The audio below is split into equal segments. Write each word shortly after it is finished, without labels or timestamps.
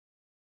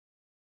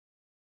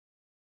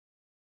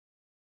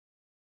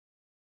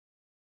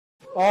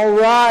All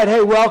right.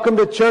 Hey, welcome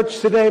to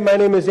church today. My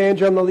name is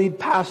Andrew. I'm the lead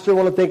pastor. I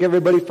want to thank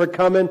everybody for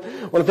coming.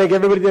 I want to thank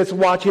everybody that's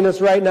watching us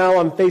right now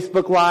on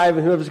Facebook Live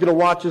and whoever's going to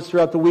watch us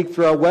throughout the week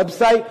through our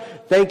website.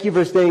 Thank you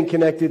for staying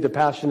connected to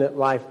Passionate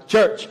Life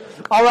Church.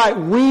 All right.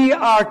 We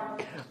are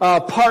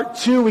part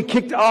 2. We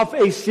kicked off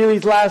a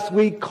series last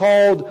week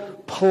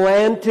called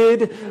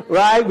Planted,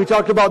 right? We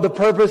talked about the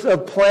purpose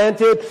of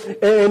planted.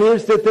 And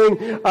here's the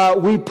thing.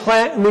 We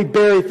plant and we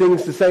bury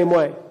things the same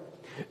way.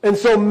 And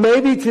so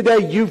maybe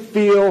today you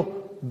feel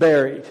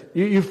buried.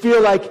 You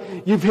feel like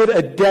you've hit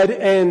a dead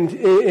end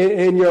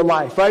in your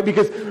life, right?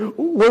 Because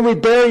when we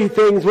bury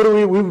things, what do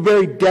we? We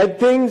bury dead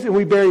things and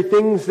we bury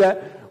things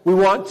that we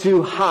want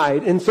to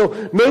hide. And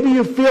so maybe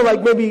you feel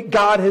like maybe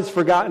God has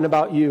forgotten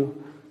about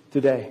you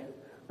today.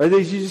 Or that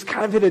you just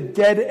kind of hit a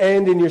dead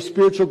end in your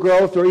spiritual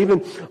growth or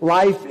even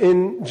life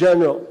in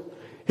general.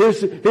 Here's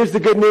the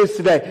good news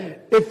today.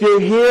 If you're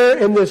here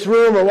in this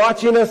room or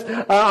watching us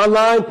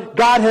online,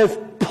 God has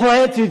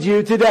planted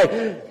you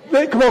today.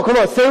 Come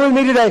on. Say with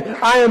me today.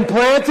 I am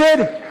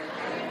planted,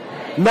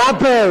 not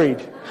buried.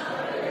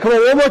 Come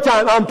on, one more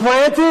time. I'm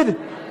planted,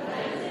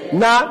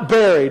 not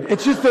buried.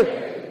 It's just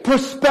a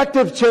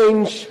perspective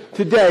change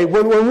today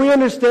when we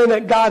understand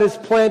that God has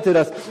planted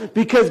us.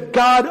 Because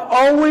God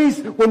always,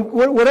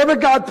 whatever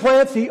God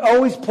plants, He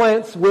always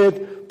plants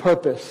with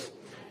purpose.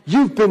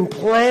 You've been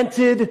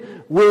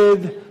planted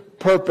with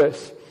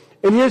purpose.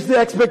 And here's the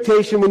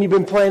expectation when you've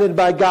been planted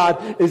by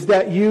God is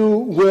that you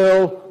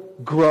will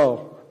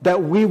grow.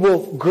 That we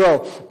will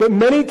grow. But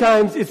many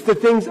times it's the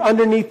things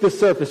underneath the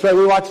surface, right?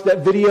 We watched that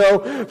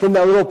video from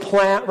that little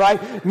plant,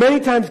 right? Many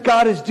times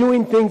God is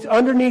doing things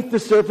underneath the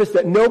surface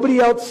that nobody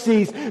else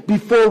sees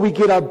before we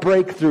get our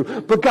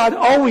breakthrough. But God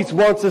always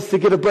wants us to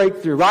get a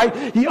breakthrough,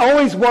 right? He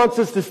always wants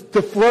us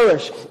to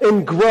flourish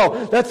and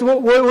grow. That's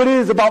what it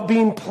is about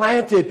being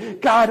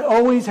planted. God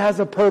always has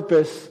a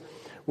purpose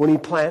when He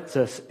plants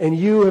us. And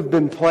you have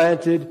been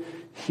planted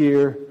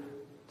here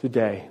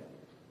today.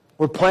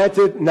 We're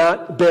planted,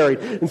 not buried.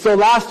 And so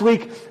last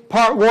week,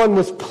 part 1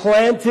 was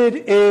planted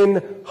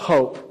in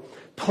hope.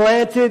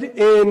 Planted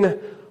in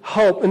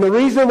hope. And the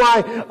reason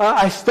why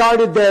I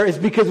started there is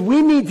because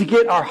we need to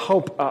get our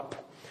hope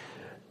up.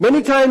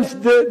 Many times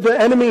the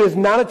enemy is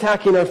not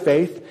attacking our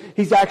faith.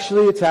 He's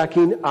actually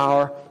attacking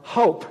our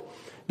hope.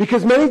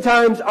 Because many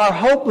times our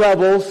hope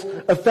levels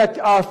affect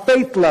our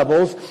faith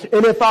levels.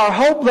 And if our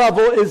hope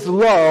level is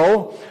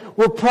low,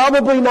 we're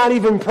probably not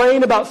even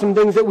praying about some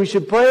things that we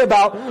should pray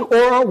about,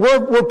 or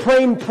we're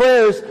praying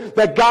prayers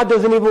that God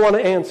doesn't even want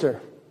to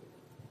answer.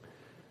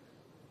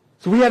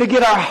 So we had to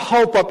get our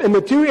hope up. And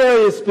the two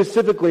areas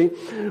specifically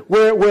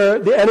where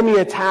the enemy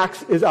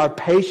attacks is our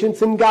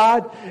patience in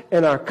God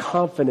and our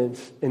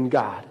confidence in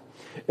God.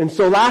 And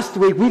so last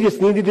week we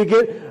just needed to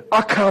get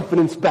our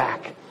confidence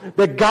back.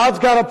 That God's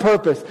got a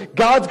purpose.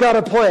 God's got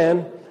a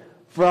plan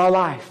for our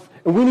life.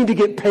 And we need to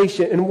get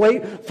patient and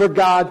wait for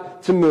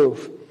God to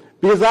move.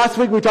 Because last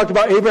week we talked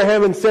about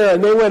Abraham and Sarah,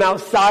 and they went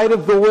outside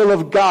of the will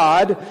of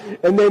God,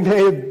 and they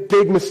made a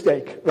big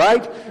mistake,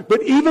 right?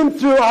 But even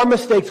through our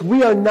mistakes,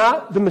 we are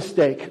not the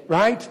mistake,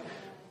 right?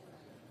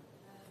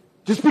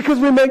 Just because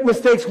we make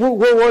mistakes,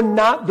 we're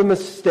not the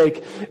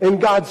mistake.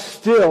 And God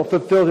still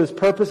fulfilled His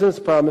purpose and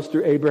His promise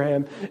through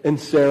Abraham and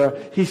Sarah.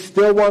 He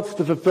still wants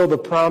to fulfill the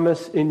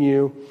promise in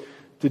you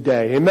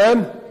today.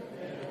 Amen?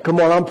 Come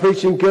on, I'm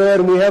preaching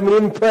good, and we haven't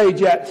even prayed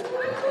yet.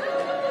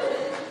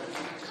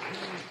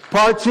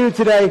 Part 2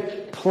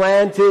 today,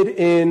 planted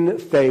in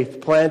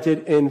faith.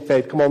 Planted in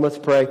faith. Come on, let's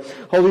pray.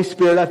 Holy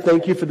Spirit, I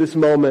thank you for this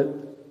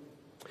moment.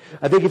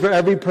 I thank you for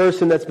every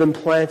person that's been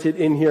planted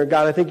in here.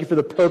 God, I thank you for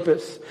the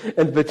purpose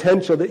and the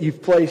potential that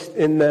you've placed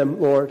in them,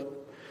 Lord.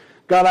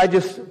 God, I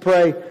just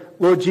pray,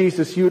 Lord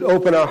Jesus, you'd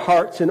open our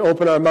hearts and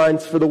open our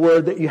minds for the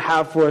word that you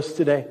have for us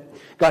today.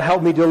 God,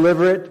 help me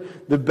deliver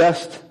it the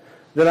best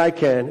that I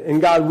can.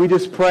 And God, we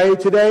just pray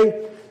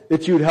today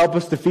that you'd help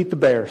us defeat the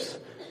bears.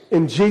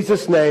 In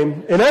Jesus'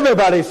 name. And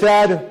everybody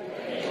said,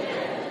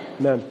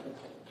 Amen.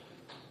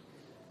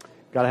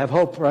 Gotta have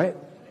hope, right?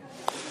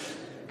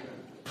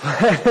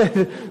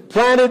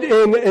 Planted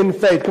in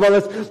faith. Come on,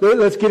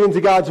 let's get into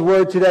God's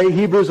word today.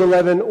 Hebrews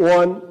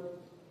 11:1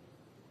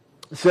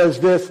 says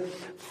this.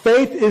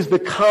 Faith is the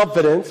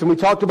confidence, and we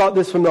talked about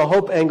this from the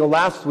hope angle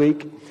last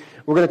week.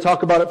 We're going to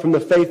talk about it from the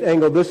faith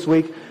angle this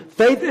week.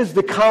 Faith is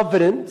the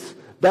confidence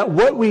that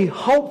what we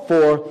hope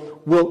for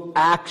will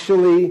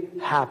actually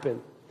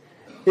happen.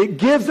 It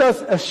gives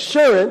us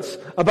assurance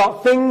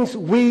about things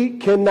we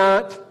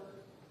cannot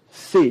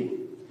see.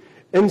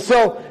 And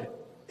so,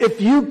 if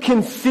you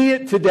can see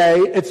it today,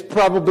 it's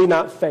probably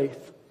not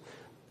faith.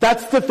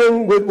 That's the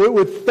thing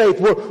with faith.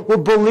 We're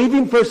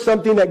believing for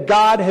something that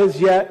God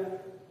He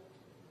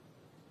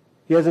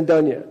hasn't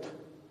done yet.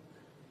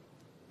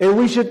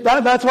 And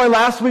that's why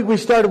last week we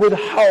started with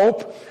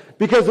hope.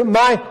 Because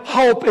my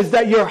hope is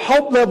that your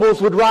hope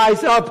levels would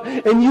rise up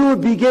and you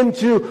would begin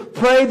to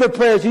pray the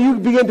prayers and you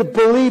would begin to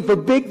believe for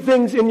big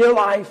things in your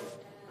life.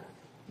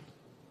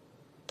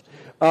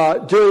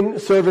 During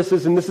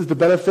services, and this is the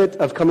benefit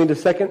of coming to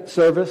second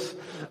service,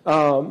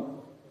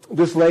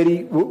 this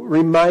lady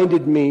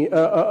reminded me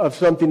of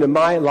something in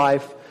my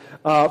life.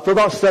 For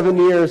about 7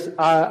 years,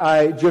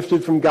 I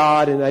drifted from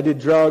God, and I did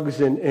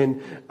drugs,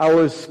 and I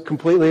was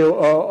completely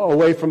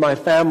away from my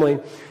family.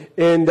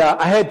 And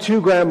I had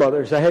two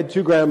grandmothers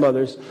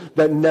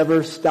that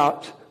never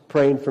stopped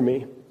praying for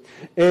me.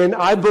 And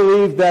I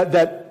believe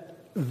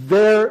that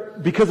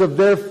because of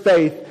their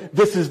faith,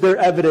 this is their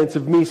evidence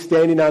of me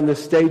standing on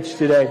this stage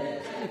today.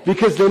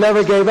 Because they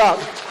never gave up.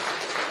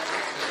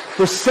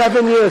 For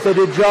 7 years, I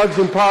did drugs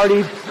and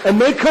partied, and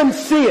they couldn't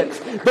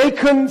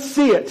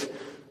see it.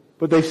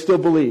 But they still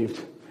believed.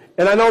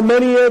 And I know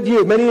many of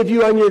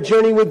you on your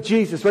journey with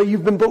Jesus, right?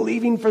 You've been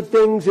believing for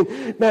things,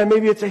 and man,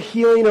 maybe it's a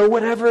healing or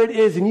whatever it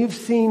is, and you've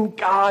seen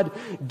God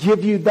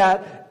give you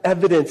that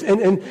evidence.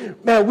 And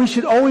man, we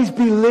should always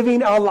be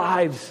living our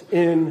lives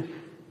in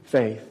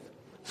faith.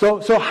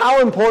 So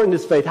how important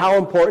is faith? How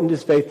important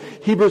is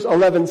faith? Hebrews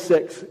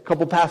 11:6, a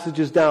couple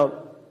passages down.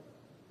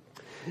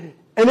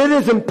 And it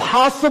is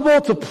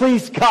impossible to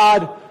please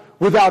God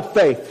without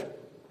faith.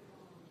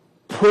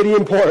 Pretty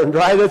important,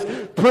 right? That's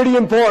pretty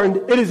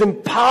important. It is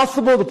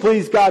impossible to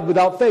please God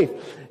without faith.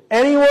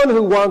 Anyone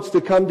who wants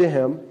to come to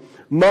Him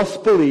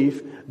must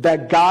believe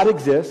that God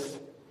exists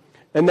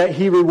and that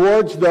He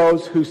rewards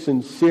those who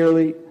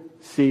sincerely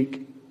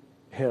seek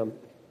Him.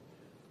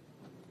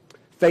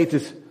 Faith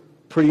is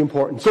pretty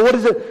important. So what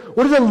does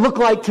it look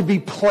like to be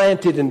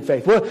planted in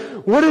faith?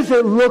 What does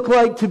it look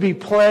like to be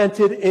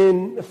planted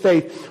in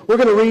faith? We're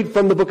going to read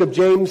from the book of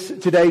James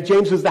today.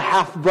 James was the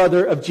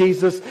half-brother of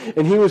Jesus,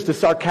 and he was the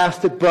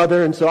sarcastic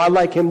brother, and so I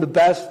like him the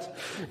best.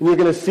 And you're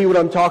going to see what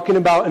I'm talking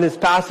about in this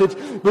passage.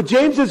 But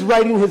James is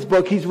writing his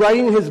book. He's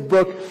writing his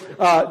book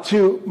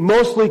to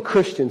mostly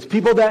Christians,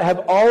 people that have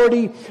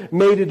already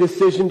made a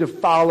decision to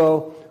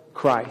follow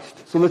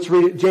Christ. So let's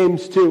read it.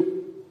 James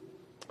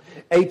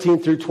 2:18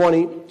 through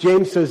 20,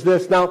 James says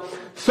this, "Now,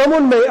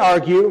 someone may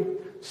argue,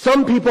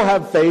 some people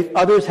have faith,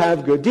 others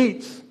have good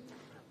deeds.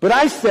 But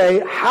I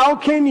say, how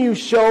can you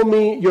show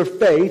me your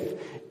faith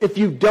if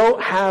you don't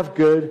have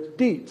good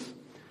deeds?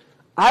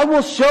 I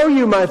will show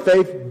you my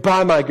faith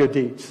by my good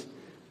deeds.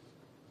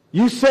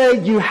 You say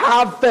you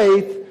have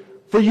faith,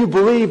 for you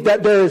believe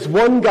that there is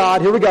one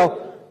God." Here we go.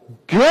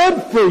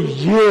 Good for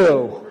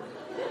you.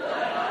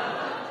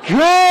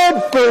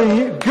 Good for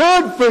you.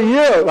 Good for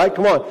you. Like,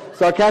 come on.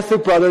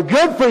 Sarcastic brother.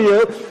 Good for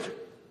you.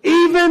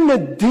 Even the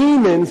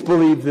demons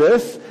believe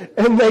this,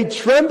 and they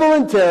tremble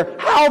in terror.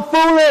 How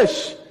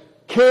foolish!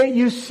 Can't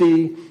you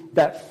see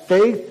that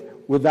faith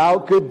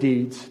without good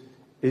deeds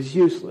is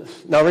useless?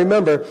 Now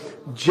remember,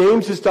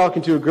 James is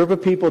talking to a group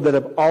of people that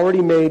have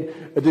already made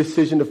a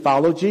decision to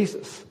follow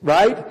Jesus,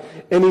 right?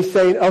 And he's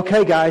saying,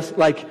 okay guys,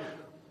 like,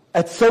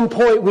 at some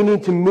point we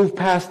need to move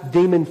past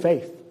demon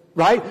faith,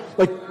 right?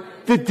 Like,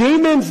 the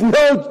demons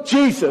know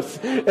Jesus,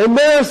 and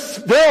they're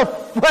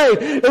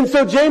afraid. And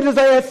so James is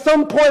like, at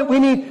some point we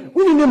need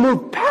to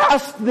move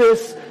past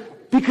this,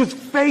 because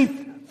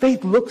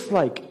faith looks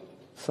like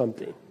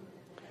something.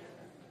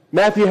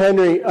 Matthew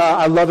Henry,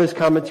 I love his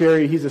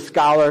commentary. He's a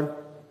scholar,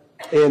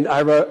 and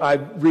I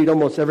read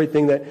almost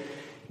everything that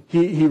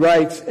he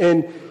writes.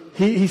 And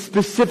he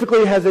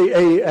specifically has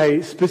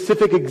a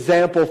specific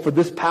example for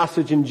this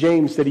passage in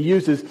James that he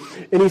uses.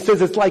 And he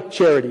says it's like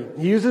charity.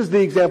 He uses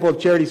the example of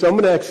charity. So I'm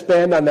going to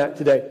expand on that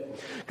today.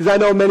 Because I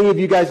know many of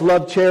you guys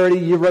love charity.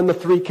 You run the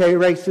 3K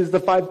races, the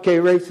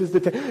 5K races.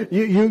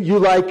 You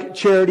like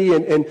charity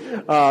and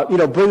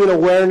bringing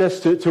awareness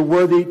to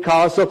worthy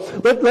cause. So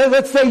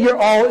let's say you're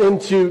all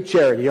into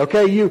charity,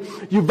 okay? You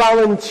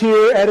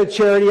volunteer at a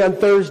charity on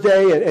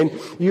Thursday and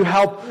you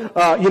help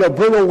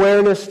bring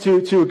awareness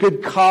to a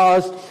good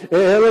cause.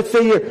 And let's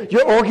say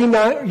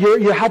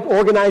you help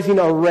organizing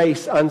a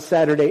race on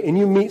Saturday, and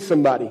you meet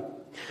somebody.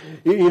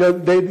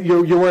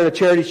 You're wearing a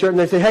charity shirt, and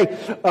they say, "Hey,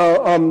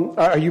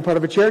 are you part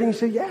of a charity?" And you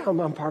say, "Yeah,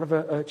 I'm part of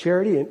a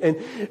charity."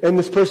 And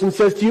this person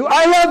says to you,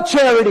 "I love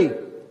charity.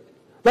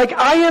 Like,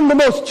 I am the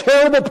most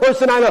charitable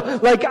person I know.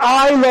 Like,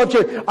 I love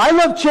charity. I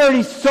love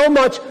charity so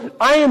much,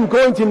 I am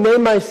going to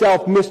name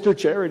myself Mr.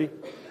 Charity."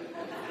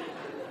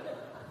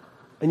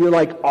 And you're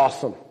like,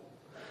 awesome.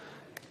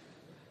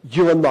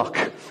 You're in luck.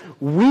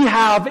 We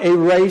have a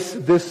race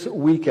this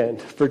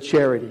weekend for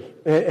charity,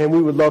 and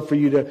we would love for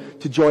you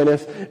to join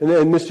us. And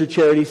then Mr.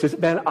 Charity says,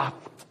 man,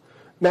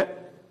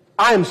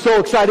 I am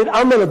so excited.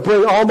 I'm going to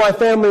bring all my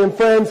family and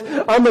friends.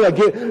 I'm going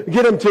to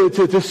get them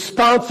to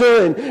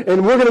sponsor,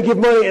 and we're going to give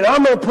money, and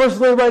I'm going to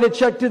personally write a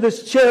check to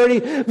this charity.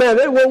 Man,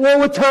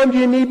 what time do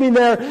you need me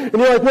there? And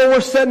you're like, well,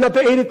 we're setting up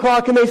at 8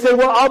 o'clock, and they say,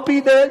 well, I'll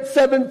be there at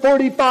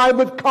 7:45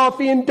 with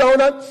coffee and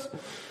donuts.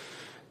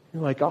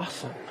 You're like,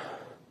 awesome.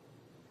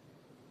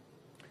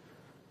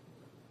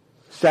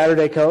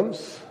 Saturday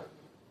comes.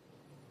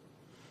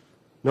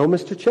 No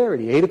Mr.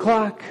 Charity. 8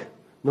 o'clock.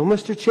 No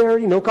Mr.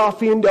 Charity. No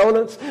coffee and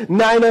donuts.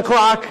 9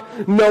 o'clock.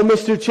 No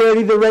Mr.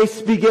 Charity. The race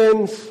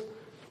begins.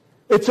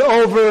 It's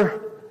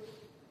over.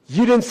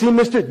 You didn't see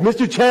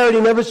Mr.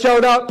 Charity never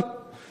showed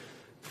up.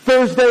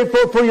 Thursday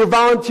for your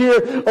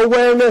volunteer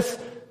awareness.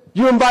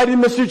 You invited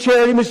Mr.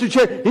 Charity. Mr.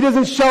 Charity, he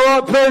doesn't show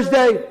up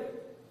Thursday.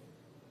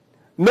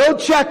 No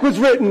check was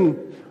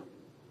written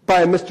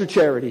by Mr.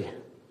 Charity.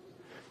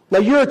 Now,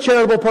 you're a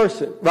charitable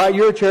person, right?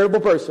 You're a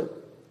charitable person.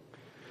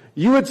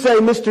 You would say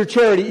Mr.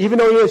 Charity, even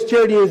though he has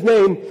charity in his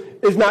name,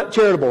 is not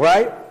charitable,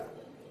 right?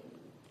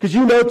 Because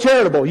you know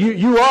charitable.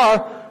 You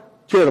are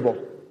charitable.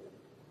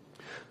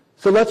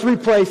 So let's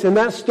replace, in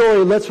that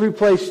story, let's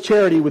replace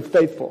charity with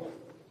faithful.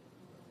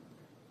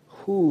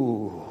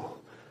 Ooh,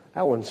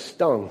 that one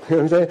stung. You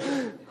know what I'm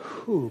saying?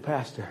 Ooh,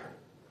 Pastor.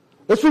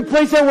 Let's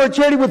replace that word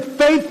charity with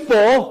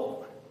faithful.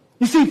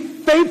 You see,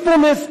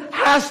 faithfulness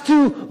has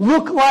to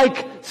look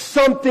like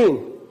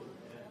something.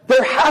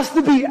 There has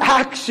to be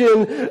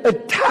action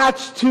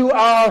attached to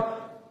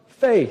our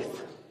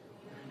faith.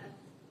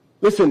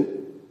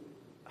 Listen,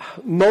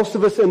 most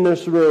of us in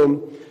this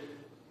room,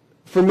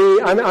 for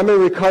me, I'm a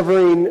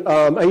recovering,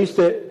 I used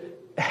to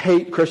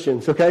hate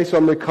Christians, okay? So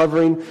I'm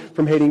recovering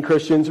from hating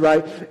Christians,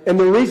 right? And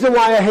the reason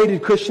why I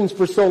hated Christians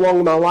for so long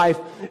in my life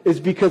is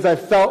because I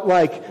felt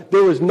like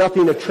there was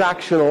nothing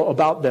attractional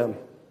about them.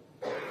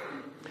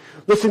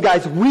 Listen,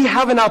 guys, we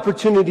have an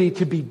opportunity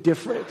to be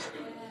different.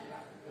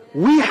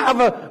 We have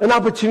an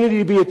opportunity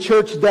to be a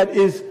church that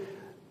is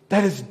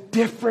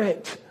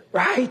different,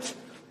 right?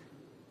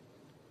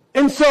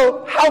 And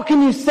so how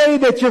can you say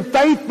that you're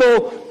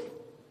faithful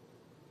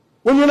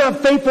when you're not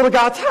faithful to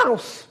God's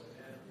house?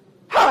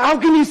 How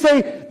can you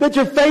say that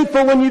you're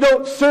faithful when you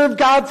don't serve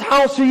God's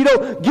house, or you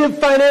don't give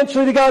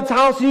financially to God's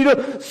house, and you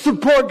don't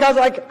support God's,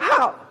 like,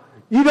 how?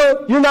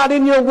 You're not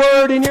in your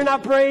word, and you're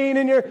not praying,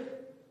 and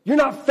you're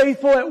not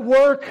faithful at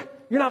work,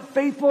 you're not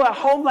faithful at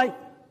home. Like,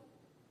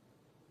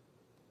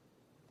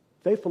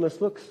 faithfulness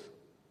looks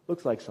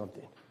like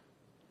something.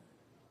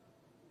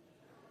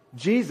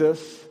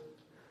 Jesus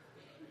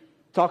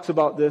talks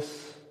about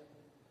this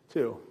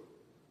too.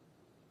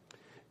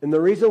 And the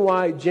reason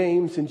why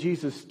James and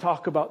Jesus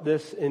talk about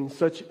this in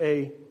such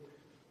a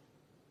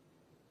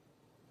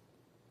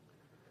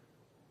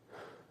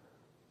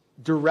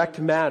direct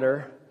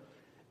manner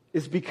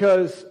is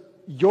because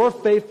your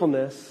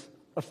faithfulness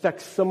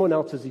affects someone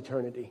else's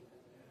eternity.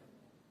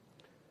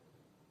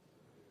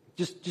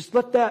 Just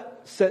let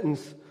that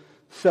sentence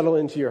settle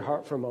into your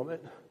heart for a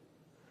moment.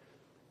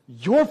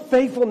 Your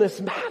faithfulness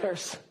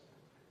matters.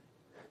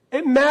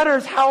 It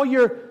matters how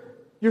you're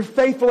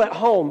faithful at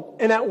home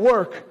and at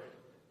work.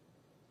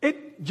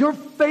 Your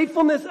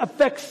faithfulness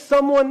affects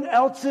someone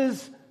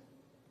else's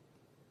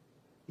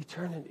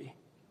eternity.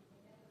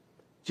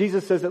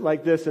 Jesus says it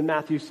like this in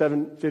Matthew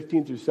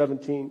 7:15 through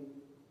 17.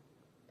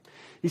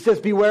 He says,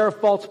 "Beware of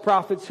false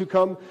prophets who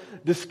come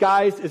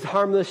disguised as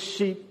harmless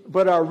sheep,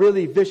 but are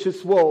really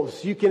vicious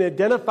wolves. You can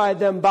identify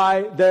them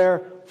by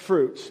their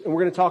fruits." And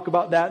we're going to talk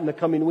about that in the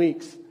coming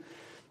weeks.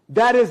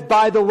 That is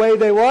by the way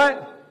they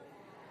what?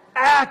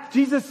 Act.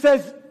 Jesus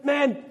says,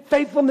 man,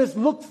 faithfulness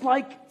looks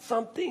like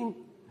something.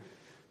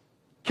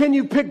 Can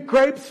you pick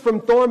grapes from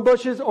thorn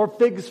bushes or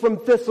figs from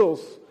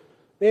thistles?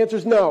 The answer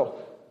is no.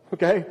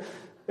 Okay?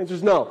 The answer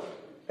is no.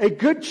 A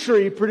good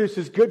tree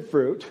produces good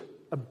fruit.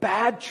 A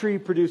bad tree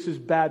produces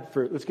bad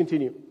fruit. Let's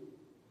continue.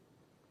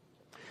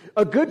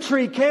 A good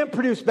tree can't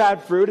produce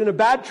bad fruit, and a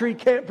bad tree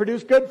can't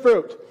produce good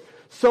fruit.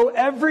 So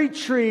every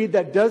tree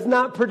that does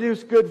not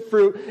produce good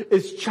fruit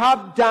is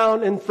chopped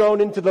down and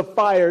thrown into the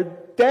fire.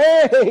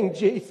 Dang,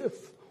 Jesus.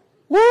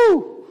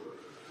 Woo!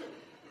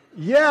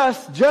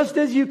 Yes, just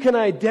as you can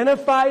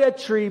identify a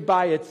tree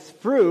by its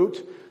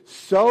fruit,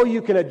 so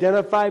you can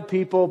identify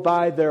people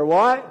by their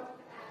what?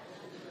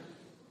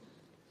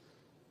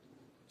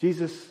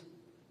 Jesus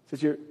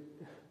says your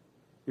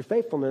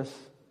faithfulness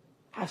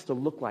has to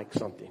look like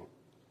something.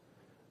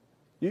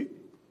 You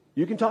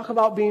can talk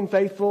about being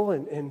faithful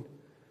and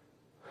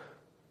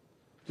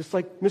just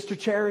like Mr.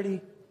 Charity,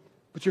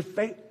 but your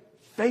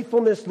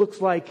faithfulness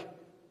looks like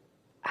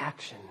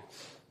actions.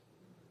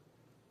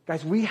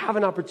 Guys, we have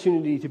an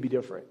opportunity to be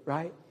different,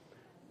 right?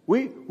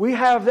 We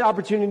have the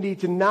opportunity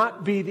to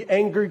not be the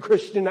angry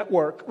Christian at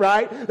work,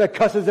 right? That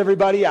cusses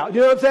everybody out.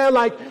 You know what I'm saying?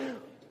 Like,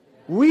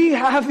 we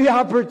have the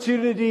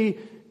opportunity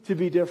to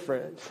be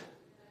different.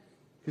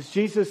 Because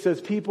Jesus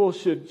says people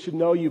should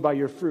know you by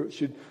your fruit,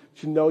 should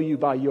know you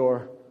by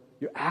your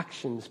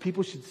actions.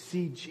 People should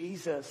see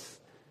Jesus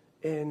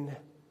in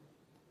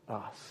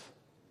us.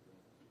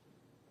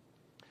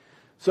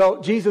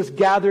 So Jesus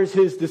gathers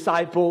his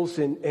disciples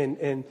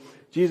and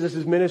Jesus'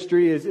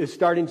 ministry is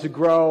starting to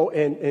grow,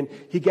 and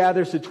he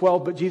gathers the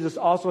 12, but Jesus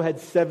also had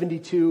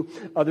 72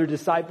 other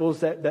disciples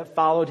that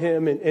followed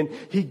him, and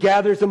he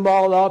gathers them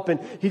all up,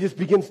 and he just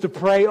begins to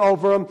pray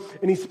over them,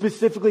 and he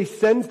specifically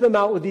sends them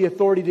out with the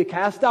authority to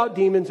cast out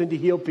demons and to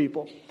heal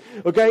people.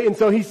 Okay, and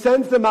so he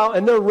sends them out,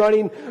 and they're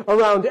running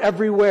around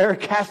everywhere,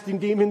 casting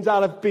demons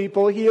out of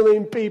people,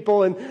 healing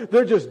people, and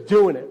they're just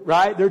doing it,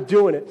 right? They're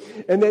doing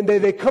it. And then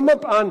they come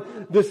up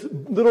on this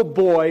little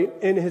boy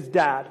and his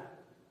dad.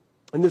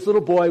 And this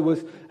little boy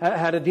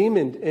had a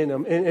demon in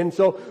him. And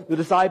so the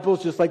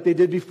disciples, just like they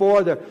did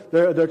before,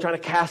 they're trying to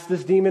cast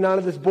this demon out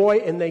of this boy,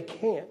 and they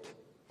can't.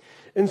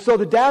 And so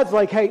the dad's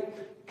like, hey,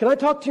 can I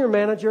talk to your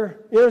manager?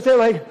 You know what I'm saying?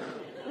 Like,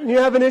 You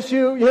have an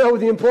issue,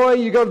 with the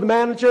employee, you go to the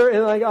manager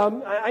and like,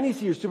 I need to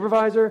see your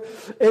supervisor.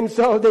 And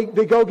so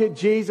they go get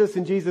Jesus,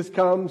 and Jesus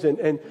comes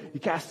and he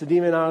casts the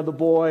demon out of the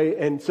boy.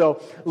 And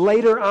so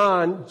later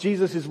on,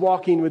 Jesus is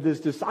walking with his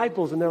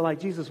disciples, and they're like,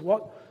 Jesus,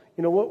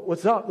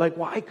 what's up? Like,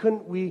 why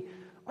couldn't we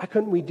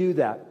do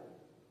that?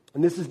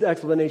 And this is the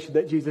explanation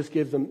that Jesus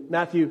gives them.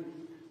 Matthew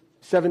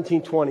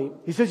 17:20.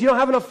 He says, you don't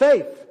have enough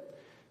faith.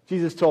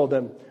 Jesus told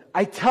them,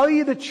 I tell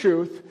you the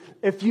truth,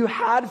 if you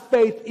had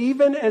faith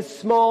even as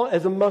small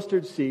as a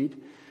mustard seed,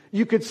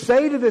 you could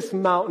say to this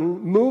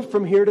mountain, move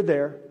from here to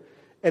there,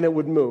 and it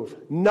would move.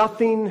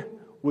 Nothing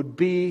would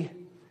be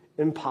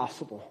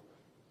impossible.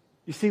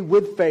 You see,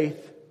 with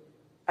faith,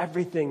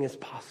 everything is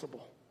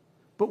possible.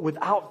 But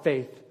without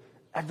faith,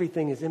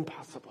 everything is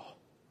impossible,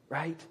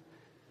 right?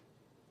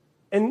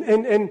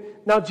 And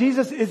now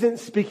Jesus isn't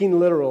speaking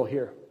literal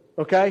here,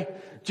 okay?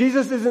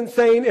 Jesus isn't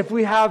saying if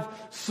we have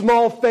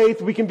small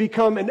faith, we can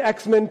become an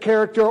X-Men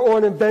character or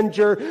an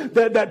Avenger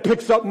that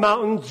picks up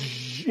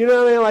mountains. You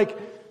know what I mean? Like,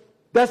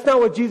 that's not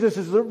what Jesus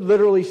is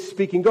literally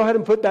speaking. Go ahead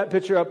and put that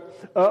picture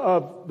up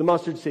of the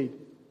mustard seed.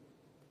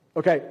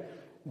 Okay,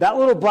 that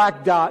little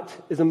black dot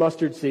is a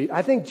mustard seed.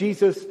 I think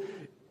Jesus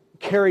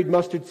carried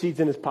mustard seeds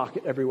in his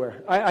pocket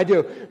everywhere. I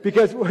do.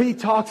 Because he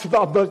talks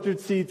about mustard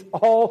seeds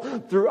all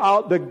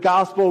throughout the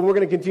gospel, and we're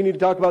going to continue to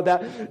talk about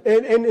that.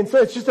 And so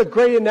it's just a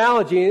great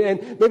analogy.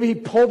 And maybe he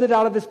pulled it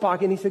out of his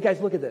pocket and he said, guys,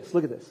 look at this.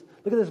 Look at this.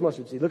 Look at this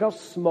mustard seed. Look how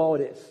small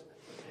it is.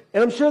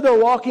 And I'm sure they're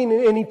walking,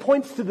 and he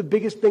points to the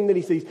biggest thing that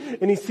he sees.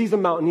 And he sees a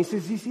mountain. He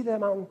says, you see that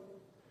mountain?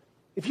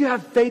 If you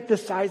have faith the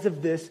size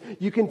of this,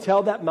 you can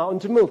tell that mountain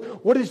to move.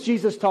 What is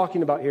Jesus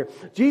talking about here?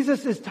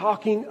 Jesus is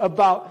talking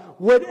about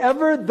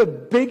whatever the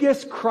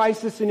biggest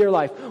crisis in your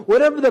life,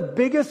 whatever the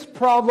biggest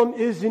problem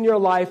is in your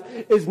life,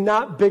 is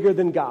not bigger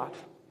than God.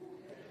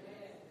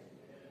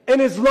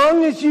 And as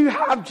long as you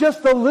have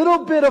just a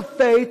little bit of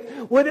faith,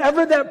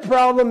 whatever that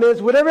problem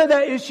is, whatever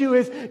that issue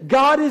is,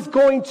 God is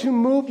going to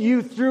move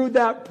you through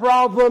that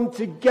problem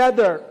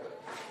together.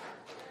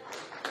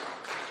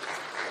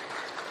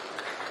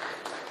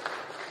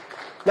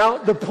 Now,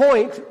 the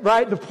point,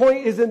 right? The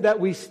point isn't that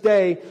we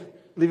stay,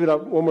 leave it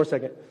up one more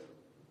second.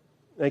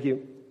 Thank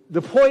you.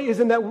 The point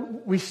isn't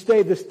that we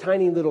stay this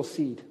tiny little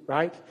seed,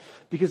 right?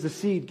 Because the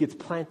seed gets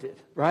planted,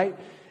 right?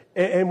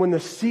 And when the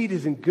seed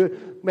is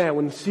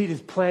when the seed is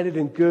planted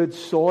in good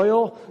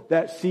soil,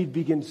 that seed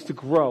begins to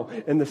grow.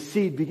 And the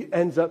seed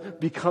ends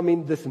up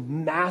becoming this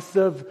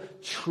massive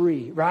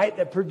tree, right?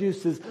 That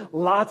produces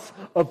lots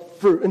of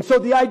fruit. And so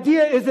the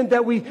idea isn't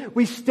that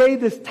we stay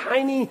this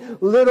tiny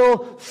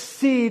little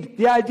seed.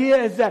 The idea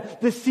is that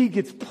the seed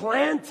gets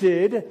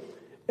planted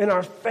and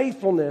our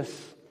faithfulness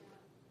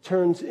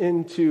turns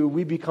into,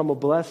 we become a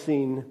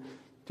blessing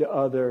to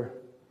other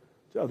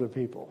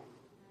people.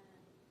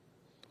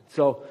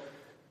 So,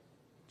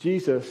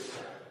 Jesus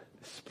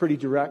is pretty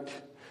direct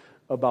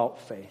about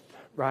faith,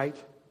 right?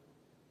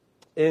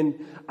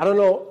 And I don't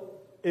know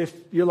if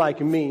you're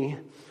like me,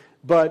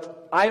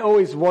 but I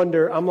always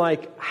wonder, I'm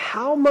like,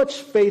 how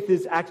much faith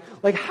is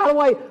like, how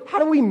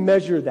do we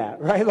measure that,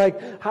 right?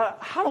 Like,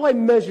 how do I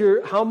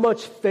measure how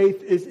much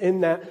faith is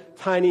in that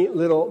tiny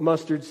little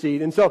mustard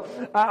seed? And so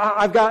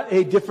I've got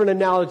a different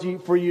analogy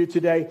for you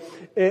today.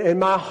 And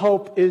my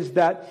hope is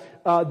that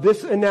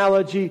this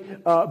analogy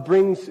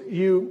brings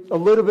you a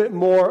little bit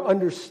more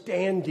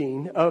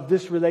understanding of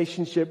this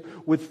relationship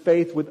with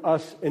faith with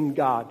us and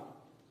God.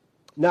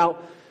 Now,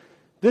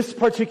 this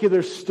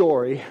particular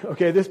story,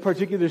 Jesus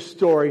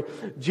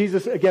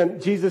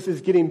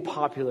is getting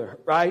popular,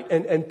 right?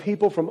 And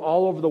people from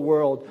all over the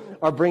world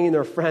are bringing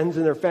their friends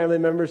and their family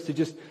members to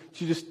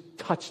just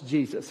touch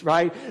Jesus,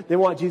 right? They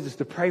want Jesus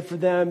to pray for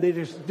them. They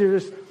just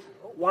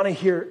want to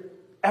hear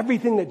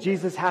everything that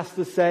Jesus has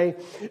to say.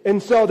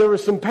 And so there were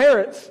some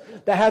parents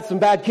that had some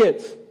bad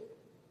kids.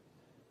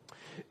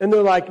 And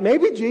they're like,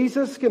 maybe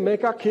Jesus can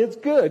make our kids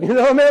good. You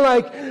know what I mean?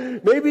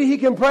 Like, maybe he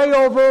can pray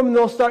over them and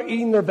they'll start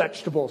eating their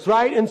vegetables,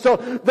 right? And so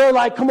they're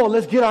like, come on,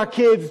 let's get our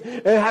kids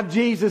and have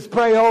Jesus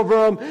pray over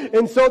them.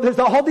 And so there's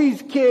all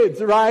these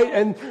kids, right?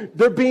 And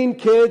they're being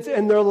kids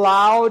and they're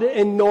loud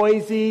and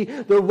noisy.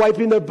 They're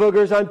wiping their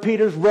boogers on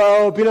Peter's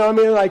robe. You know what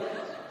I mean? Like,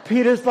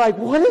 Peter's like,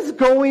 what is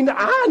going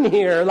on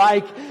here?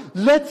 Like,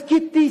 let's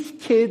get these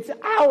kids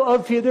out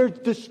of here. They're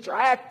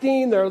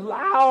distracting. They're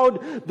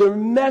loud. They're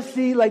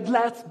messy. Like,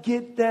 let's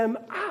get them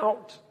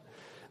out.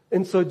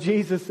 And so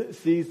Jesus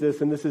sees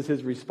this, and this is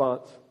his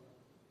response.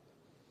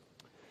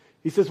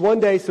 He says,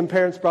 one day some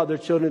parents brought their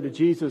children to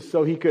Jesus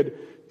so he could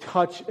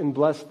touch and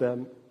bless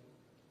them.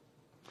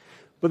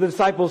 But the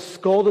disciples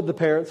scolded the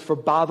parents for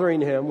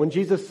bothering him. When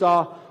Jesus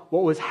saw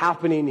what was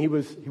happening, he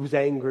was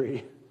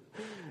angry.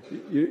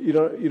 You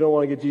don't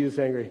want to get Jesus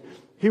angry.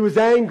 He was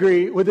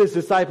angry with his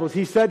disciples.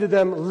 He said to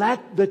them,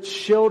 let the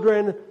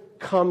children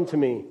come to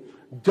me.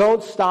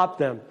 Don't stop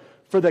them.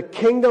 For the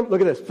kingdom, look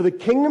at this, for the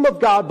kingdom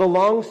of God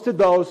belongs to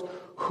those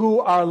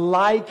who are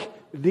like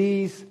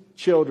these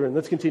children.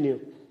 Let's continue.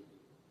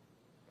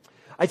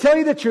 I tell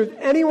you the truth,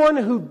 anyone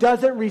who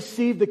doesn't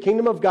receive the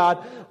kingdom of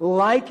God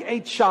like a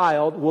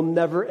child will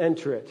never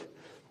enter it.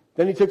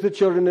 Then he took the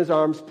children in his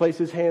arms, placed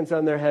his hands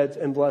on their heads,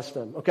 and blessed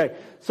them. Okay,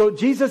 so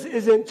Jesus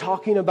isn't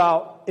talking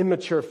about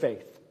immature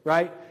faith,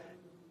 right?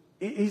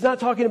 He's not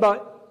talking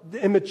about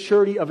the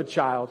immaturity of a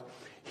child.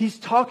 He's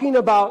talking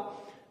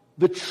about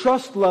the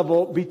trust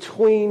level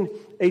between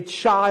a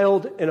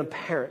child and a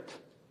parent.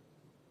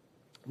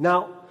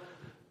 Now,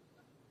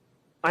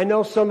 I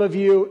know some of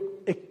you,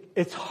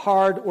 it's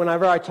hard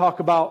whenever I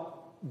talk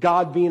about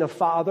God being a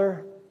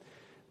father,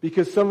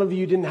 because some of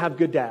you didn't have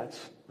good dads.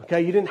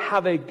 Okay, you didn't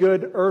have a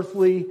good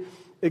earthly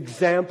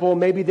example.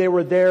 Maybe they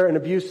were there and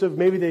abusive.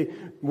 Maybe they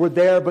were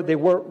there, but they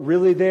weren't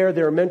really there.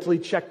 They were mentally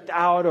checked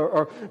out,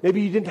 or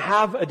maybe you didn't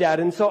have a dad.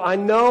 And so I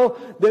know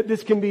that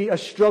this can be a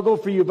struggle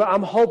for you, but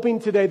I'm hoping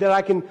today that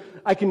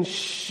I can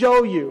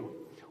show you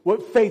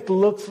what faith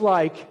looks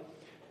like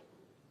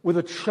with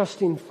a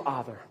trusting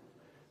father.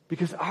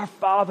 Because our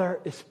Father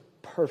is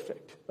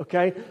perfect,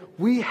 okay?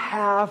 We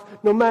have,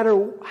 no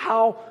matter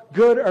how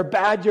good or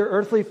bad your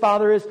earthly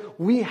father is,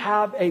 we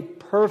have a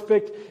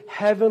perfect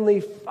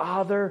heavenly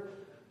Father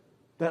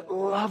that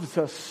loves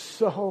us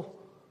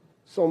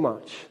so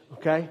much,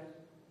 okay?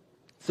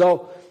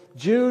 So,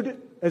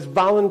 Jude has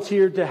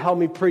volunteered to help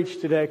me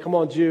preach today. Come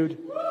on, Jude.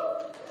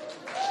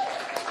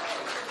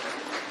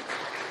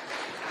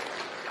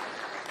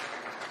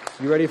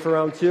 You ready for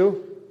round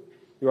 2?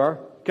 You are?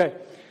 Okay.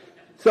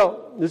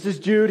 So, this is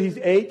Jude. He's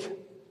 8.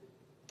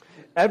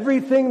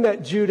 Everything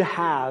that Jude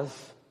has,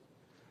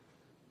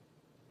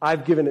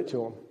 I've given it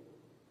to him.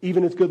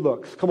 Even his good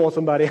looks. Come on,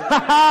 somebody.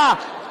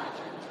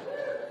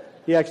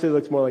 He actually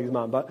looks more like his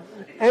mom. But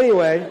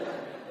anyway,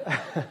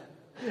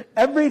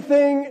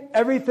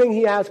 everything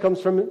he has comes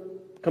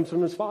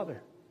from his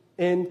father.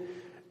 And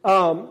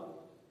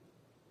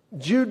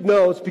Jude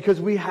knows,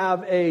 because we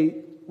have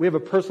a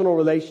personal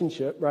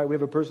relationship, right? We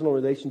have a personal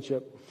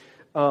relationship.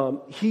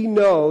 He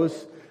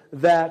knows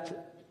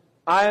that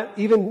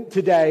even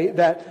today,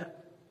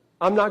 that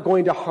I'm not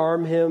going to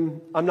harm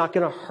him. I'm not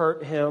going to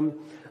hurt him.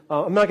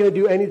 I'm not going to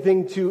do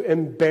anything to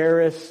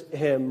embarrass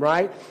him,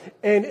 right?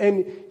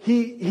 And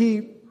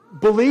he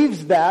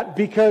believes that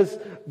because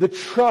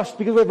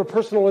we have a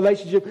personal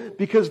relationship,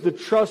 because the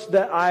trust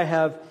that I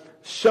have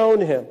shown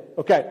him.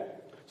 Okay,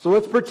 so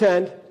let's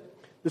pretend,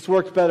 this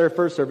works better at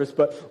first service,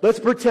 but let's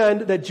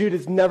pretend that Jude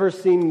has never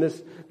seen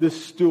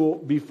this stool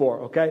before,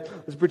 okay?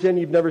 Let's pretend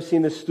you've never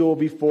seen this stool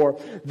before.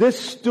 This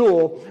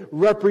stool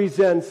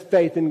represents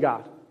faith in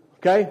God,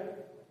 okay?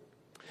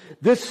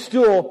 This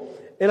stool,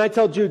 and I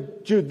tell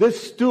Jude, this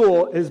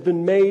stool has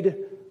been made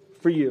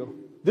for you.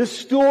 This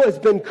stool has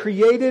been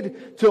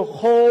created to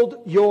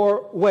hold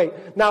your weight.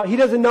 Now, he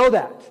doesn't know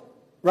that,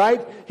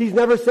 right? He's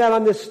never sat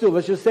on this stool.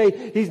 Let's just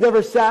say he's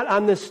never sat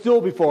on this stool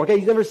before, okay?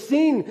 He's never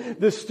seen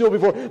this stool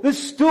before. This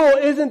stool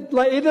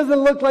it doesn't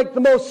look like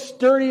the most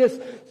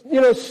sturdiest,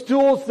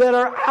 stools that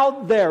are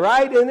out there,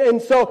 right?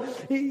 And so,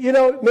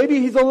 maybe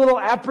he's a little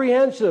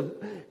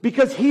apprehensive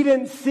because he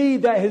didn't see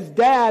that his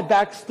dad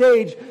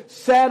backstage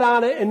sat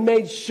on it and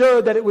made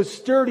sure that it was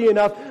sturdy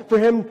enough for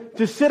him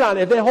to sit on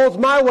it. If it holds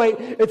my weight,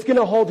 it's going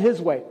to hold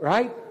his weight,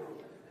 right?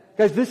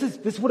 Guys, this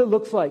is what it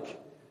looks like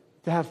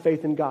to have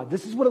faith in God.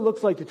 This is what it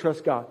looks like to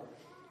trust God.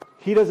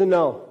 He doesn't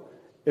know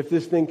if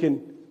this thing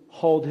can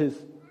hold his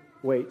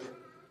weight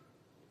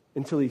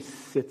until he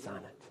sits on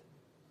it.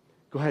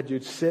 Go ahead,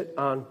 Jude, sit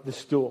on the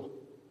stool.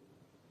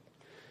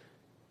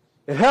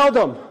 It held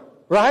him,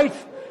 right?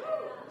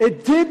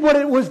 It did what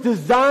it was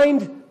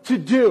designed to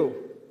do.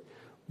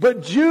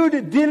 But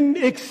Jude didn't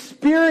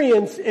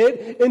experience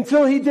it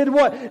until he did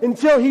what?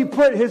 Until he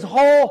put his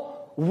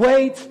whole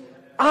weight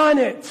on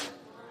it.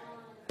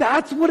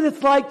 That's what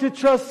it's like to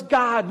trust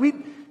God. We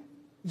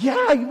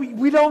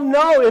don't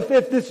know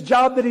if this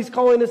job that he's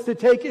calling us to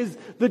take is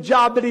the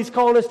job that he's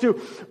calling us to.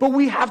 But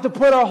we have to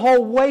put our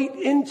whole weight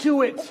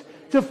into it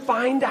to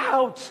find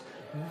out.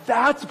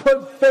 That's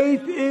what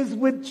faith is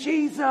with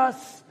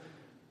Jesus.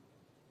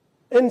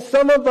 And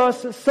some of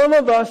us, this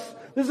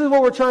is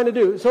what we're trying to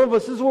do. Some of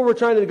us, this is what we're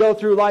trying to go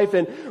through life,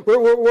 and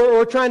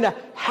we're trying to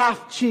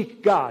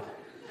half-cheek God.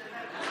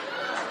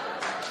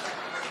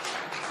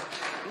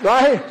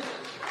 Right?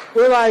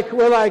 We're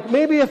like,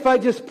 maybe if I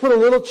just put a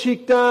little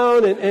cheek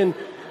down and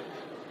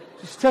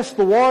just test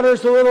the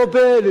waters a little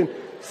bit and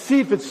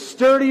see if it's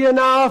sturdy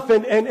enough,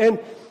 and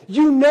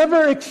you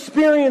never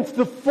experience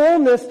the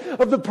fullness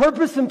of the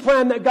purpose and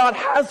plan that God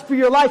has for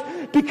your life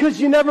because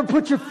you never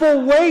put your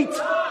full weight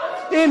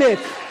in it.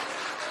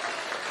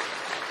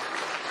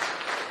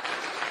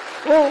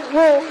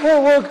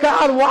 Well,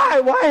 God,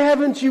 why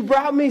haven't you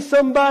brought me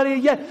somebody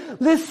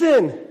yet?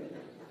 Listen,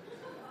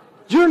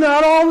 you're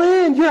not all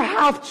in. You're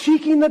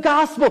half-cheeking the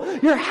gospel.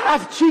 You're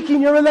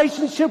half-cheeking your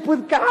relationship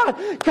with God.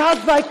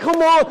 God's like, come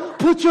on,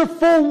 put your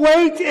full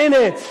weight in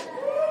it.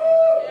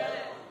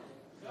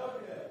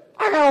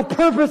 I got a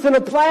purpose and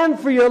a plan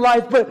for your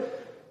life,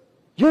 but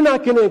you're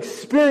not going to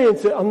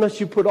experience it unless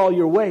you put all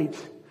your weight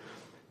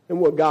in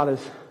what God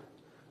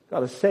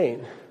is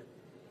saying.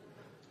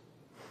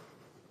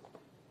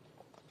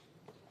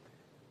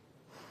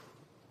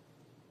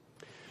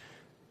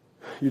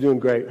 You're doing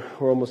great.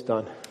 We're almost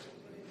done.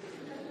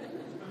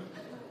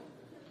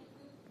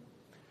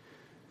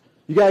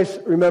 You guys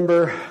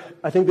remember,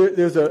 I think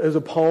there's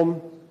a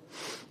poem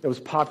that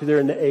was popular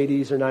in the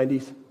 80s or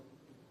 90s.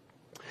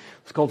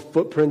 It's called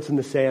Footprints in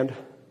the Sand.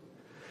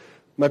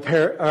 My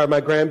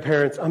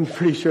grandparents, I'm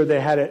pretty sure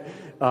they had it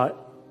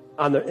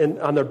on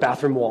their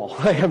bathroom wall.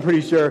 I'm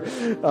pretty sure.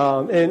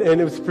 And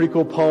it was a pretty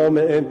cool poem.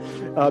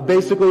 And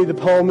basically the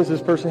poem is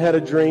this person had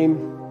a dream,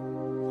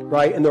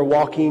 right? And they're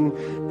walking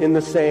in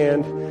the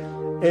sand.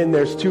 And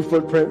there's two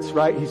footprints,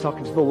 right? He's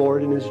talking to the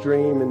Lord in his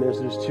dream. And there's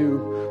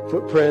two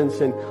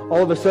footprints. And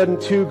all of a sudden,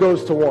 two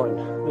goes to one.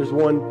 There's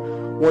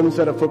one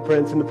set of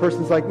footprints. And the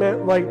person's like,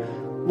 man, like,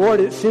 Lord,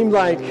 it seemed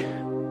like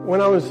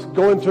when I was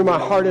going through my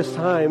hardest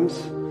times,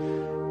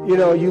 you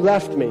know, you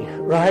left me,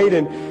 right?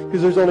 And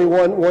because there's only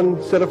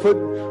one set of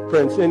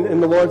footprints.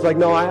 And the Lord's like,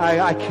 no,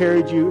 I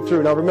carried you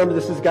through. Now remember,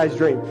 this is this guy's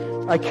dream.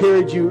 I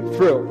carried you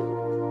through.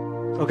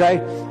 Okay?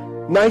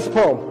 Nice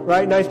poem,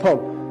 right? Nice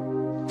poem.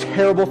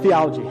 Terrible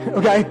theology,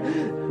 okay?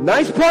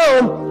 Nice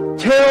poem,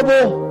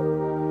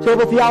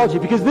 terrible theology.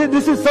 Because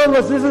this is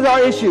sunless, this is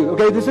our issue,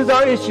 okay? This is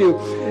our issue,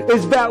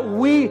 is that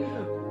we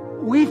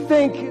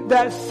think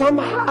that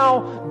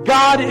somehow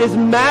God is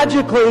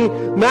magically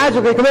going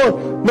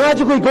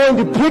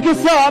to pick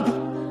us up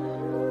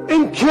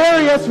and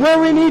carry us where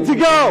we need to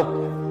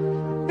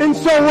go. And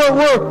so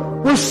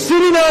we're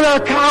sitting on our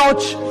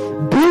couch,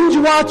 binge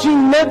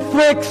watching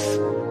Netflix,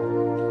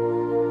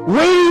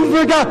 waiting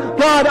for God.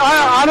 God,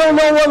 I don't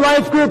know what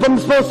life group I'm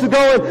supposed to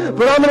go in,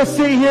 but I'm going to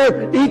sit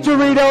here, eat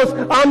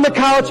Doritos on the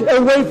couch,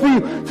 and wait for you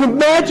to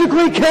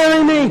magically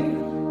carry me.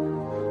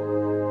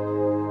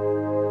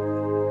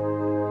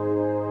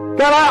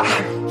 God,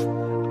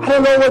 I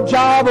don't know what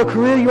job or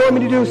career you want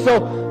me to do,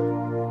 so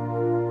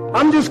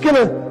I'm just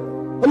gonna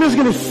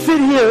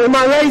sit here in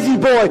my lazy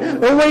boy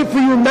and wait for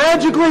you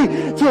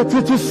magically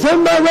to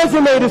send my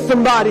resume to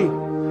somebody.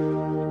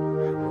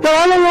 God,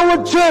 I don't know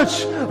what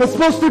church I'm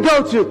supposed to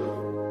go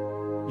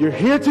to. You're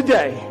here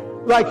today.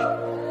 Like,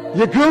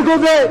 you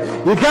Googled it,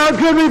 you got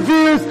good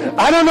reviews.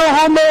 I don't know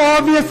how more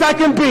obvious I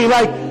can be.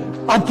 Like,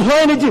 I'm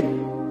planted you.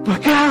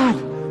 But God,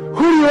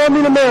 who do you want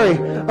me to marry?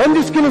 I'm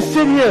just going to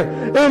sit here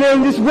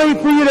and just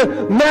wait for you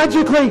to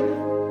magically...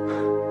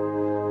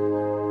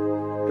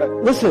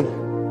 Listen.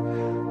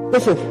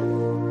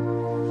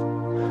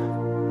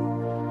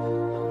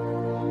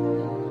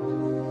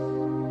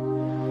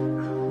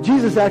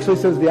 Jesus actually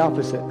says the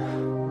opposite.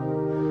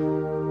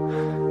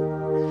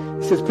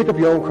 He says, pick up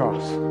your own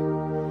cross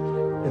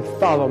and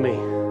follow me.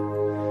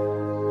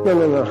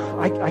 No.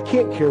 I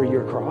can't carry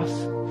your cross.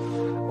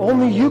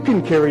 Only you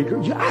can carry.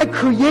 I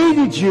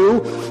created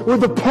you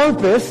with a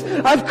purpose.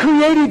 I've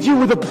created you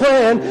with a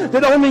plan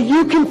that only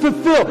you can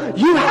fulfill.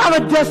 You have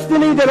a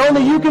destiny that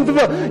only you can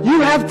fulfill. You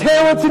have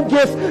talents and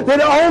gifts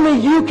that only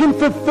you can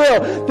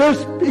fulfill.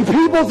 There's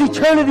people's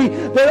eternity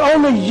that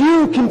only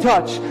you can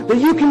touch, that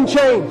you can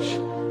change.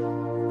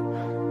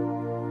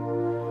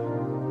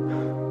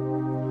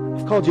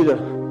 I've called you to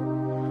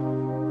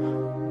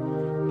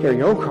carry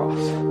your own cross.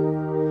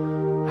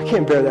 I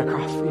can't bear that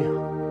cross for you.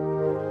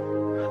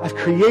 I've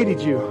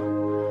created you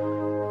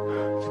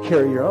to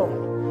carry your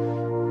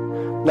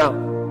own. Now,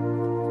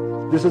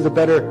 this is a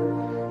better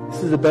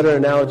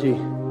analogy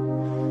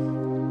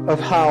of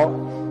how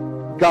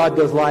God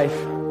does life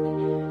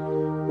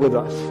with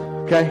us.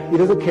 Okay? He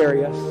doesn't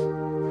carry us,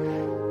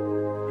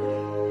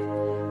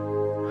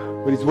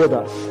 but He's with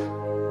us.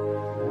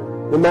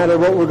 No matter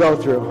what we go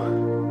through,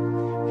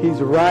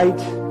 He's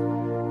right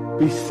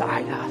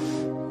beside us.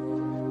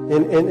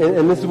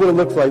 And this is what it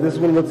looks like. This is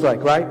what it looks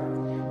like, right?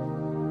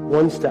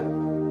 One step.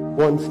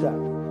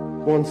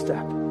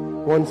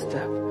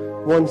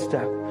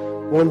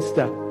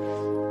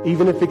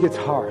 Even if it gets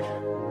hard,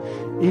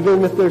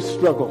 even if there's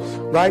struggles,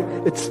 right?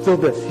 It's still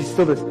this. He's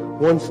still this.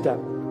 One step.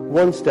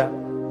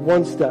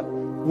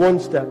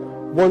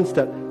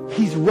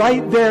 He's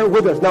right there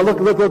with us. Now look.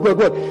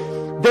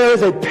 There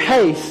is a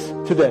pace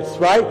to this,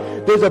 right?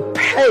 There's a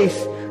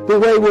pace the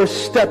way we're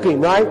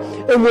stepping, right?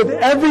 And with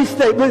every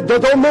step,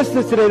 don't miss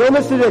this today,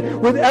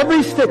 With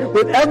every step,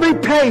 with every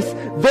pace,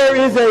 there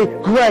is a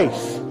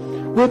grace.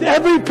 With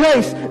every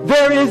pace,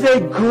 there is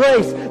a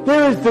grace.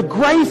 There is the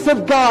grace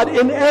of God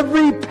in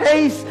every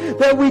pace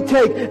that we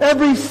take,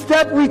 every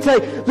step we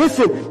take.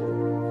 Listen,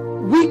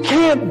 we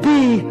can't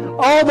be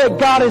all that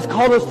God has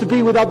called us to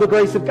be without the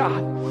grace of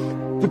God.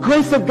 The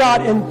grace of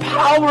God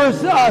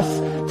empowers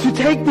us to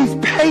take these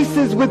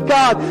paces with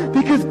God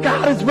because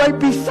God is right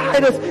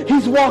beside us.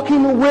 He's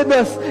walking with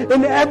us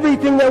in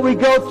everything that we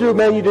go through.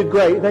 Man, you did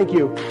great. Thank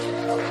you.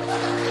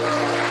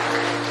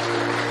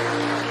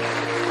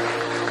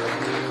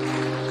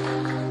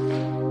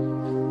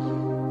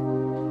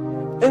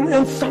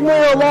 And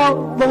somewhere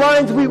along the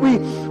lines, we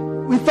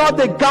thought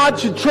that God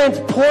should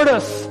transport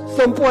us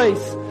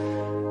someplace.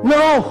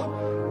 No.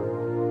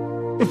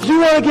 If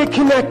you want to get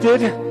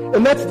connected,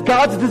 and that's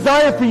God's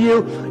desire for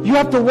you, you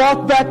have to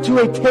walk back to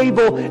a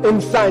table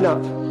and sign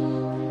up.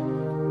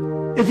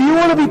 If you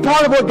want to be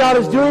part of what God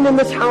is doing in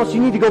this house,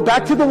 you need to go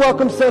back to the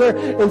Welcome Center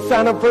and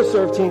sign up for a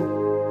serve team.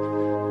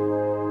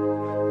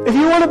 If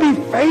you want to be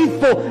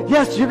faithful,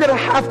 yes, you're going to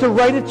have to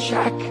write a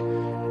check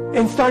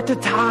and start to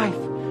tithe,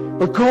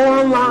 or go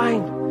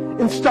online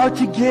and start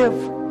to give.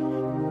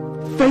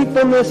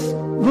 Faithfulness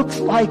looks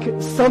like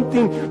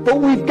something, but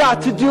we've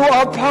got to do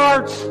our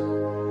part.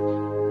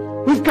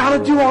 We've got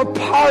to do our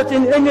part.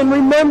 And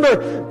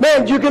remember,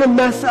 man, you're going to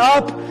mess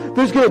up.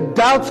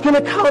 Doubt's going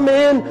to come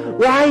in,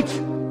 right?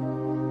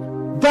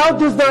 Doubt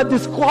does not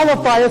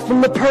disqualify us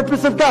from the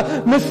purpose of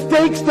God.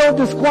 Mistakes don't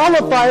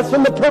disqualify us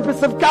from the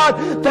purpose of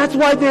God. That's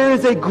why there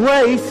is a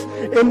grace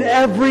in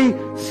every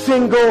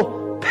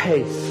single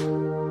pace.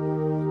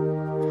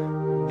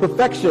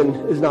 Perfection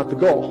is not the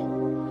goal.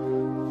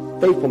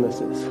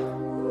 Faithfulness is.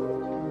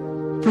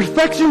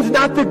 Perfection's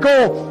not the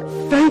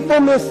goal.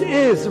 Faithfulness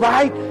is,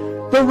 right?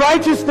 The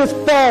righteousness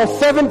falls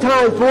 7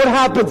 times, but what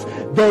happens?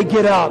 They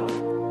get up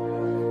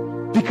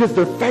because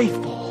they're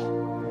faithful.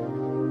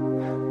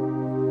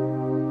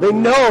 They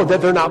know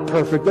that they're not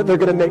perfect, that they're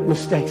going to make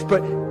mistakes,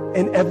 but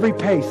in every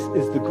pace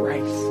is the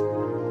grace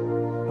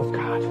of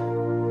God.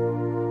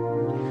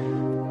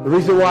 The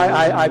reason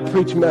why I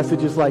preach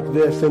messages like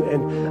this,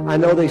 and I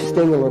know they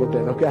sting a little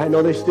bit, okay? I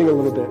know they sting a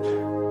little bit.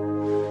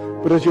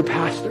 But as your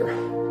pastor,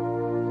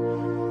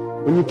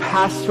 when you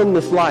pass from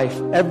this life,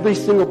 every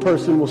single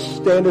person will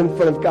stand in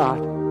front of God.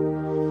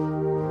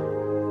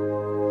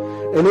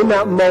 And in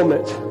that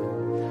moment,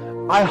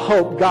 I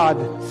hope God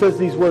says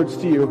these words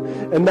to you,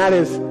 and that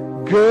is,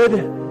 good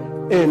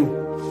and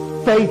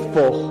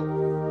faithful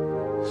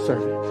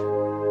servant.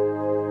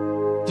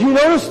 Do you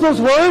notice those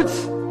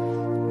words?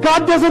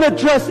 God doesn't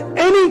address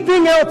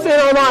anything else in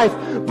our life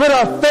but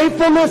our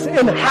faithfulness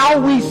and how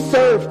we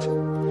served.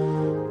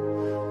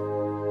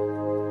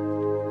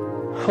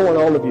 I want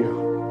all of you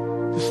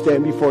to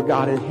stand before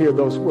God and hear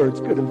those words,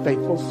 good and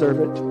faithful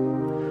servant.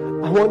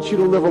 I want you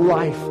to live a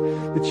life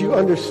that you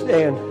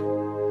understand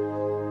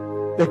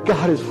that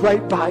God is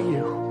right by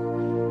you.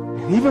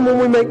 And even when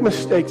we make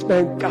mistakes,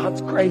 man,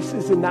 God's grace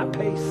is in that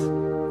pace.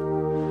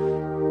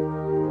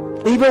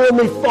 Even when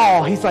we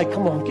fall, he's like,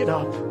 come on, get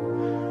up.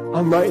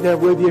 I'm right there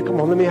with you.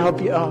 Come on, let me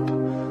help you up.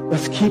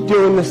 Let's keep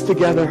doing this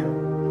together.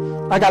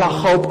 I got a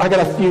hope. I got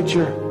a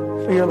future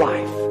for your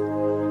life.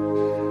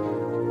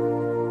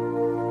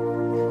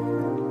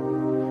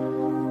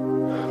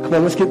 Come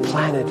on, let's get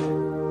planted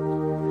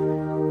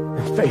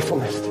in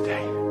faithfulness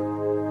today.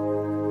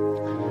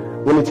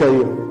 Let me tell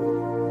you,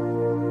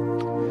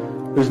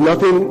 there's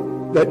nothing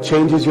that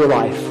changes your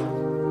life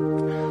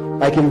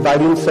like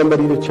inviting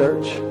somebody to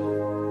church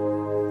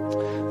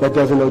that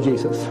doesn't know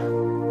Jesus.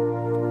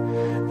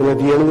 And at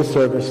the end of the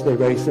service, they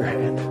raise their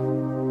hand.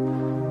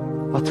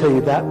 I'll tell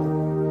you, that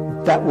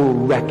will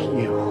wreck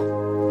you.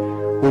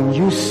 When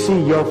you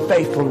see your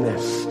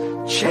faithfulness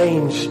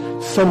change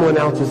someone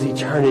else's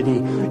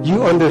eternity,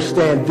 you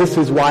understand this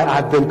is why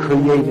I've been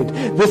created.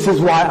 This is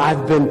why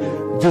I've been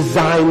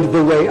designed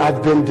the way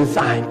I've been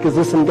designed. Because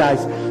listen,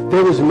 guys,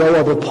 there is no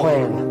other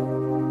plan.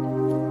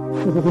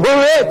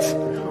 We're it.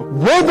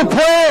 We're the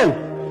plan.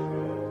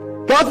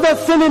 God's not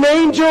sending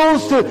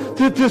angels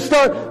to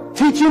start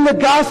teaching the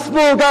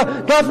gospel.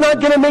 God's not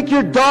going to make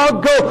your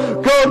dog go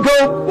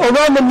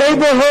around the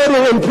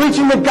neighborhood and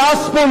preaching the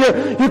gospel.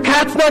 Your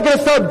cat's not going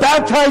to start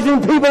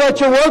baptizing people at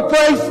your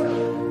workplace.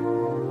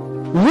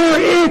 We're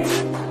it.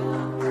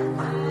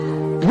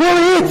 We're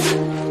it.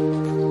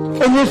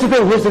 And here's the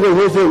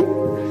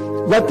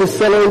thing. Let this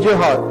settle into your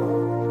heart.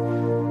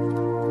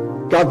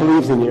 God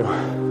believes in you.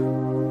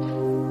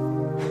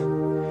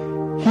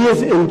 He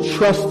has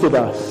entrusted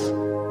us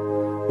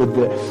with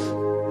this.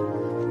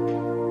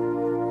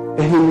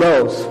 And he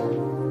knows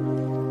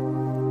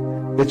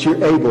that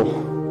you're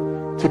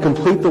able to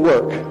complete the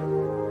work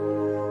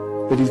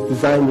that he's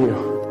designed you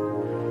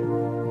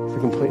to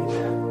complete.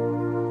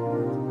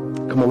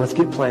 Come on, let's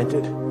get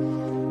planted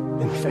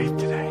in faith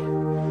today.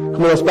 Come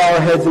on, let's bow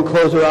our heads and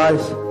close our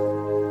eyes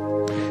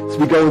as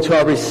we go into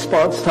our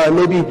response time.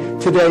 Maybe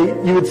today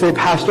you would say,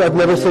 Pastor, I've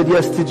never said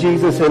yes to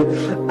Jesus,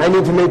 and I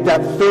need to make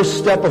that first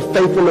step of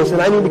faithfulness,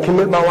 and I need to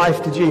commit my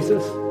life to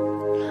Jesus.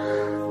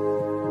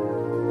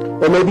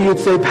 Or maybe you'd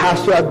say,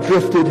 Pastor, I've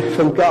drifted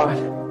from God.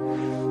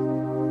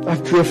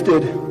 I've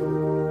drifted,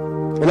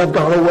 and I've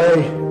gone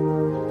away.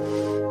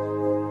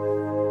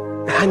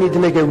 And I need to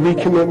make a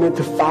recommitment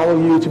to follow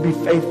you, to be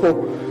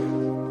faithful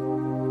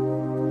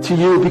to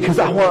you, because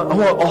I want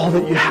all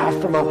that you have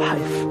for my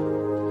life.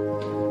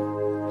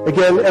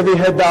 Again, every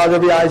head bowed,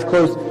 every eyes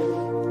closed.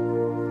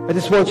 I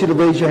just want you to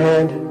raise your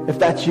hand. If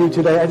that's you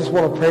today, I just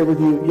want to pray with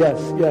you. Yes,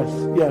 yes,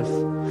 yes.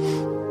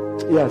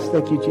 Yes,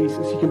 thank you,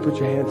 Jesus. You can put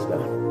your hands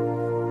down.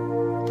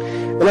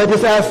 And I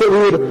just ask that we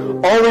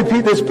would all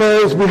repeat this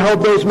prayer as we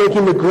help those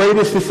making the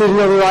greatest decision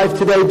of their life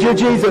today. Dear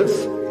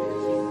Jesus,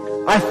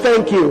 I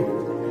thank you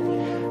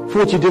for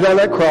what you did on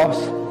that cross.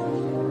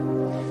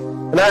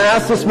 And I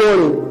ask this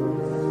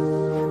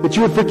morning that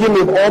you would forgive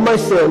me of all my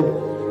sin,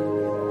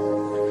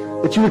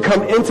 that you would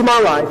come into my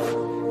life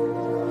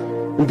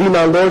and be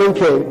my Lord and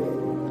King.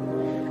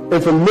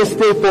 And from this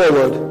day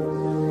forward,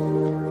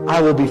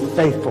 I will be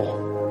faithful.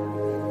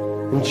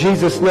 In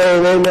Jesus'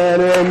 name,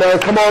 amen and amen.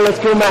 Come on, let's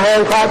give him a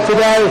hand clap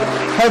today.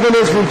 Heaven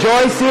is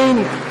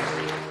rejoicing.